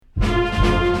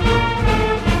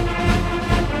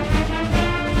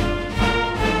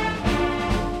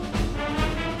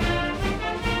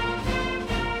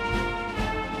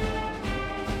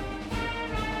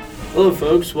Hello,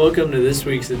 folks. Welcome to this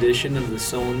week's edition of the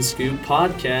Solon Scoop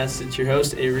podcast. It's your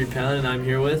host, Avery Pound, and I'm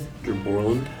here with Drew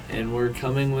Borland. And we're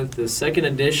coming with the second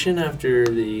edition after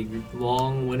the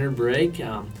long winter break.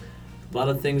 A lot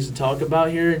of things to talk about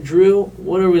here. Drew,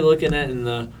 what are we looking at in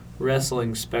the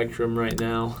wrestling spectrum right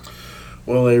now?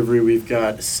 Well, Avery, we've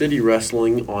got City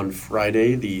Wrestling on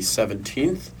Friday, the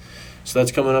 17th. So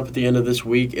that's coming up at the end of this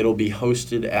week. It'll be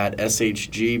hosted at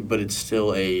SHG, but it's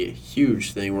still a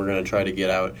huge thing we're going to try to get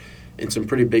out in some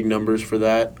pretty big numbers for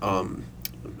that.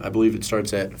 I believe it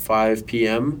starts at 5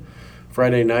 p.m.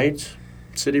 Friday night.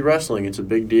 City Wrestling, it's a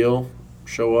big deal.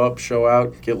 Show up, show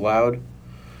out, get loud.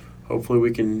 Hopefully we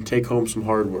can take home some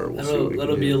hardware.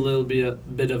 That'll be a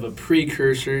bit of a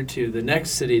precursor to the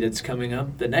next city that's coming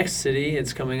up. The next city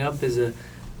that's coming up is a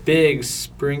big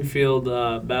Springfield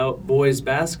boys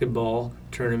basketball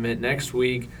tournament next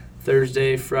week,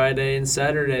 Thursday, Friday, and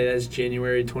Saturday. That's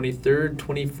January 23rd,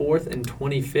 24th, and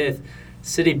 25th.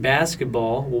 City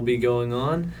basketball will be going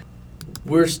on.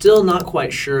 We're still not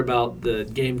quite sure about the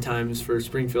game times for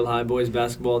Springfield High boys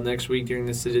basketball next week during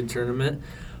the city tournament,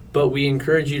 but we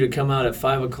encourage you to come out at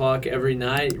 5 o'clock every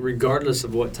night, regardless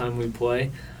of what time we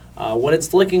play. What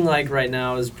it's looking like right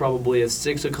now is probably a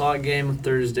 6 o'clock game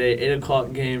Thursday, 8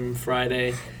 o'clock game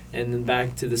Friday, and then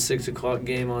back to the 6 o'clock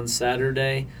game on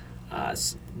Saturday.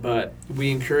 But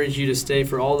we encourage you to stay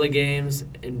for all the games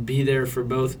and be there for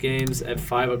both games at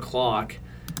 5 o'clock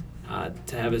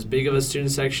to have as big of a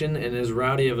student section and as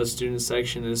rowdy of a student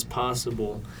section as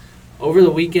possible. Over the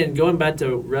weekend, going back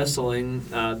to wrestling,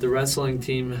 the wrestling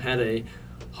team had a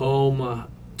home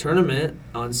tournament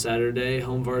on Saturday,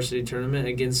 home varsity tournament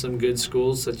against some good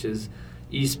schools such as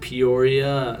East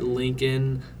Peoria,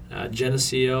 Lincoln,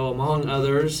 Geneseo, among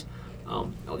others. A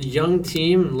young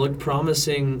team looked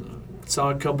promising,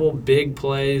 saw a couple big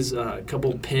plays, a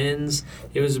couple pins.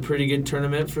 It was a pretty good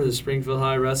tournament for the Springfield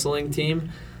High wrestling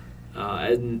team.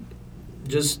 And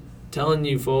just telling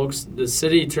you folks, the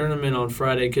city tournament on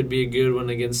Friday could be a good one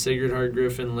against Sacred Heart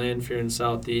Griffin, Lanphier, and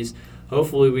Southeast.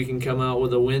 Hopefully we can come out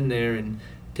with a win there and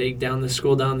take down the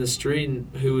school down the street,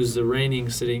 who is the reigning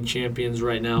sitting champions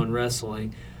right now in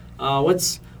wrestling.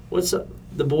 What's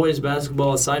the boys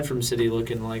basketball aside from City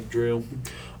looking like, Drew?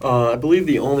 I believe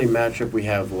the only matchup we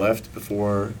have left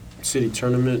before City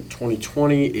Tournament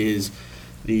 2020 is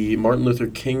the Martin Luther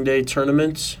King Day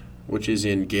Tournament, which is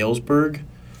in Galesburg.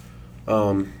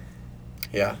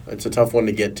 Yeah, it's a tough one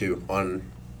to get to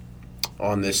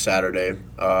on this Saturday.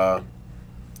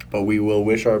 But we will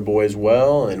wish our boys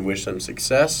well and wish them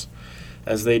success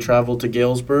as they travel to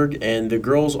Galesburg. And the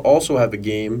girls also have a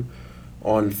game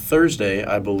on Thursday,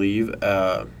 I believe.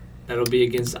 That'll be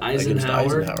against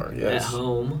Eisenhower, yes. At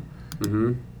home.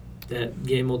 Mm-hmm. That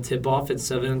game will tip off at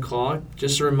 7 o'clock.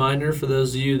 Just a reminder for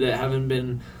those of you that haven't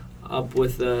been up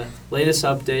with the latest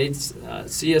updates,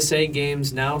 CSA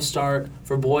games now start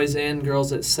for boys and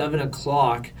girls at 7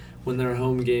 o'clock when their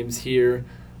home games here.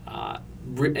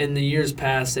 In the years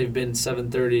past, they've been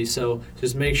 7:30, so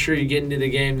just make sure you get into the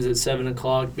games at 7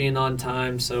 o'clock, being on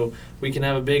time, so we can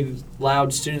have a big,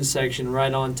 loud student section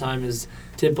right on time as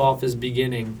tip-off is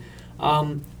beginning.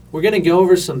 We're going to go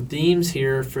over some themes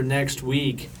here for next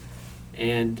week.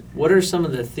 And what are some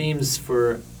of the themes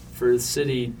for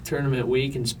City Tournament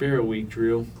Week and Spirit Week,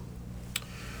 Drew?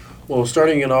 Well,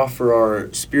 starting it off for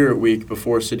our Spirit Week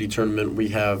before City Tournament, we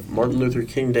have Martin Luther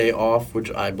King Day off,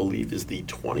 which I believe is the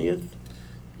 20th.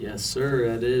 Yes, sir,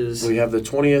 that is. We have the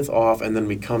 20th off, and then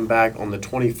we come back on the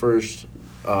 21st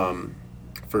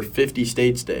for 50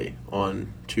 States Day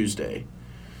on Tuesday.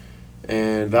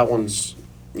 And that one's,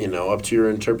 up to your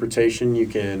interpretation. You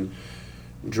can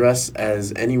dress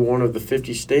as any one of the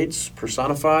 50 states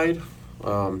personified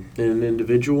in an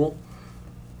individual.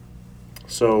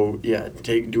 So, yeah,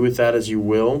 do with that as you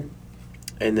will.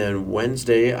 And then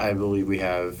Wednesday, I believe we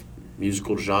have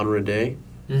Musical Genre Day.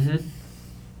 Mm-hmm.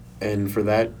 And for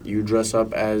that, you dress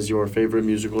up as your favorite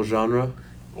musical genre?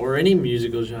 Or any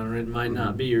musical genre. It might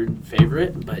not be your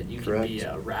favorite, but you Correct. Can be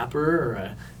a rapper or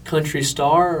a country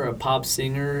star or a pop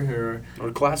singer or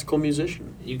a classical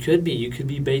musician. You could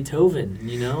be Beethoven,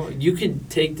 You can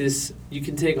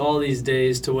take all these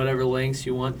days to whatever lengths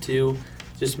you want to.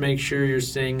 Just make sure you're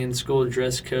staying in school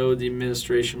dress code. The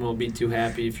administration won't be too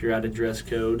happy if you're out of dress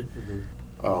code.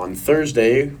 Mm-hmm. On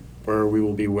Thursday, where we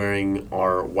will be wearing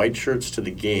our white shirts to the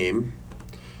game.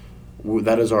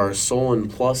 That is our Solon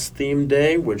Plus theme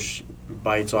day, which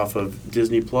bites off of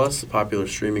Disney Plus, a popular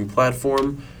streaming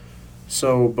platform.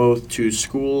 So both to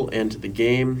school and to the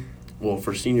game. Well,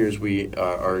 for seniors, we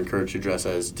are encouraged to dress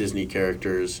as Disney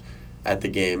characters at the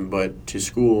game, but to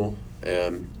school,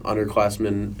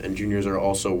 underclassmen and juniors are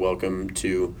also welcome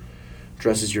to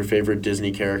dress as your favorite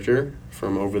Disney character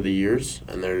from over the years,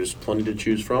 and there's plenty to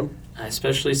choose from.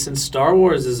 Especially since Star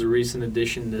Wars is a recent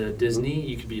addition to Disney.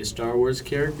 You could be a Star Wars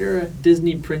character, a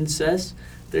Disney princess.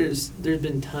 There's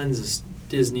been tons of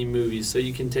Disney movies, so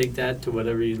you can take that to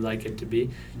whatever you'd like it to be.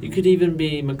 You could even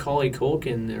be Macaulay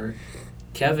Culkin or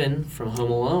Kevin from Home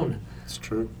Alone. That's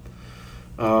true.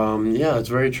 Yeah, that's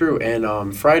very true.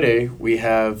 And Friday we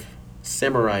have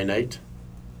Samurai Night,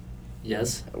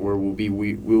 Yes. where we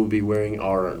will be wearing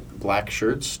our black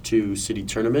shirts to city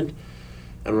tournament,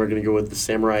 and we're going to go with the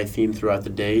samurai theme throughout the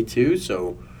day too.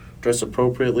 So dress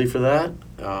appropriately for that.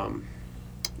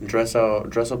 Dress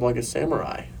up like a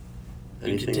samurai.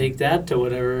 You could take that to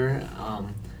whatever.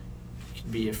 You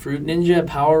could be a Fruit Ninja,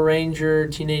 Power Ranger,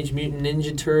 Teenage Mutant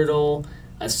Ninja Turtle,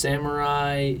 a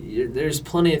samurai. There's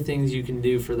plenty of things you can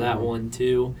do for that one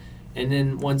too. And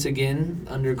then once again,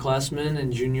 underclassmen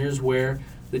and juniors wear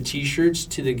the T-shirts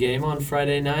to the game on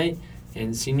Friday night,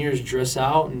 and seniors dress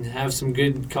out and have some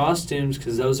good costumes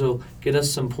because those will get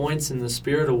us some points in the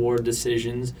Spirit Award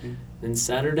decisions. Then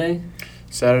Saturday,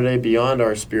 beyond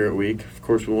our Spirit Week, of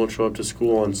course, we won't show up to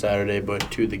school on Saturday,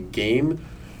 but to the game,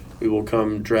 we will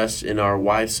come dressed in our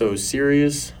Why So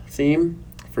Serious theme.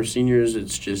 For seniors,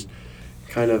 it's just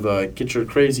kind of a get your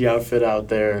crazy outfit out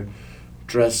there,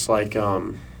 dress like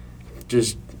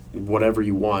just whatever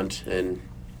you want, and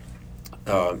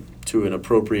to an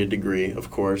appropriate degree,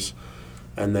 of course.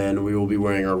 And then we will be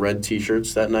wearing our red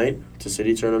T-shirts that night to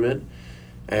city tournament.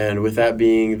 And with that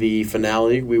being the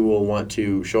finale, we will want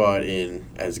to show out in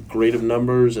as great of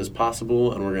numbers as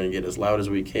possible, and we're going to get as loud as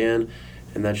we can.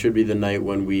 And that should be the night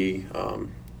when we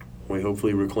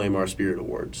hopefully reclaim our Spirit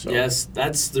Award. So. Yes,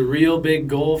 that's the real big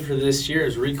goal for this year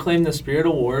is reclaim the Spirit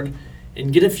Award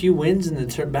and get a few wins in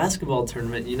the basketball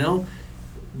tournament. You know,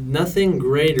 nothing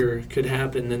greater could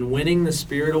happen than winning the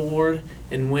Spirit Award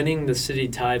and winning the city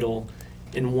title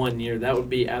in 1 year. That would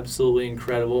be absolutely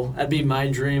incredible. That'd be my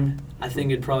dream. I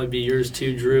think it'd probably be yours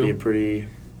too, Drew. It'd be a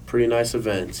pretty nice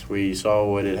event. We saw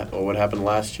what happened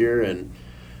last year, and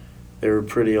they were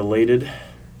pretty elated.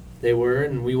 They were,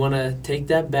 and we want to take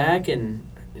that back and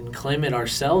claim it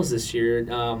ourselves this year.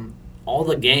 All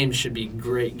the games should be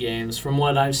great games. From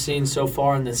what I've seen so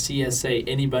far in the CSA,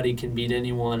 anybody can beat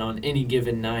anyone on any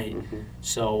given night.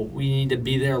 So we need to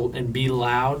be there and be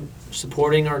loud,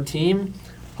 supporting our team,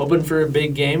 hoping for a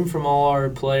big game from all our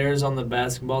players on the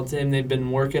basketball team. They've been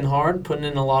working hard, putting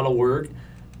in a lot of work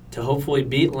to hopefully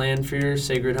beat Lanphier,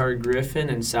 Sacred Heart Griffin,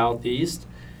 and Southeast.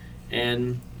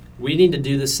 And we need to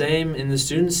do the same in the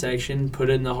student section, put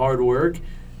in the hard work,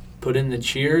 put in the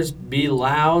cheers, be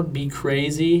loud, be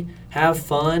crazy, have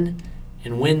fun,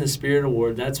 and win the Spirit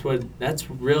Award. That's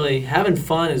really, having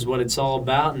fun is what it's all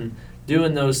about, and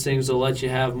doing those things will let you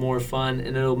have more fun,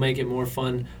 and it'll make it more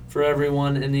fun for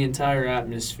everyone in the entire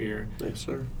atmosphere. Yes,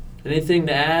 sir. Anything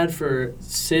to add for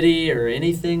city or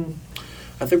anything?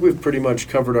 I think we've pretty much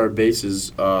covered our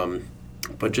bases,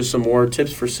 but just some more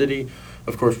tips for city.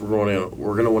 Of course, we're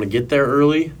going to want to get there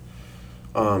early,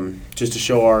 just to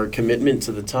show our commitment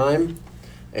to the time,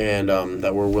 and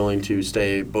that we're willing to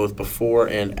stay both before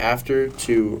and after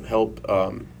to help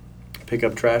pick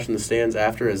up trash in the stands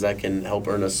after, as that can help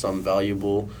earn us some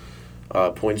valuable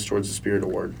points towards the Spirit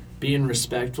Award. Being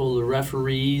respectful to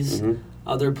referees,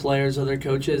 other players, other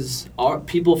coaches,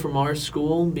 people from our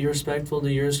school, be respectful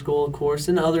to your school, of course,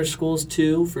 and other schools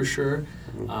too, for sure.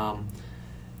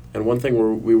 And one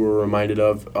thing we were reminded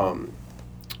of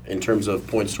in terms of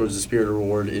points towards the Spirit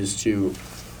Award is to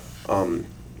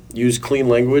use clean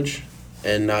language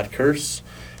and not curse,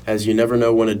 as you never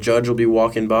know when a judge will be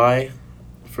walking by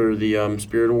for the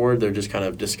Spirit Award. They're just kind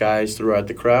of disguised throughout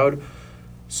the crowd.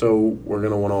 So we're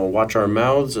going to want to watch our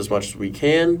mouths as much as we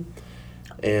can.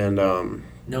 And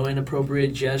no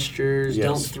inappropriate gestures. Yes.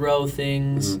 Don't throw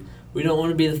things. We don't want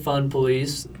to be the fun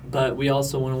police, but we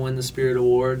also want to win the Spirit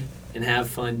Award and have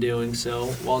fun doing so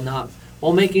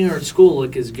while making our school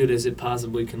look as good as it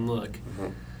possibly can look.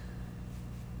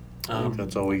 I think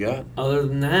that's all we got. Other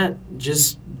than that,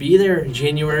 just be there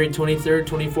January 23rd,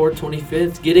 24th,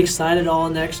 25th. Get excited all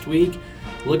next week.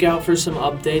 Look out for some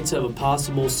updates of a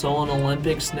possible Solon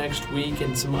Olympics next week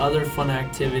and some other fun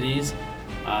activities.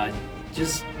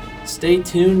 Just stay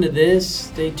tuned to this.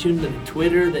 Stay tuned to the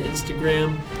Twitter, the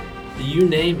Instagram, you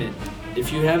name it.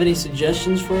 If you have any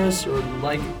suggestions for us or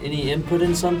like any input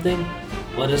in something,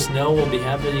 let us know. We'll be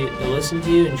happy to listen to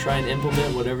you and try and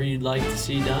implement whatever you'd like to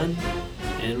see done.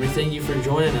 And we thank you for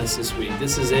joining us this week.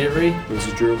 This is Avery. This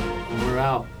is Drew. And we're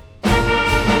out.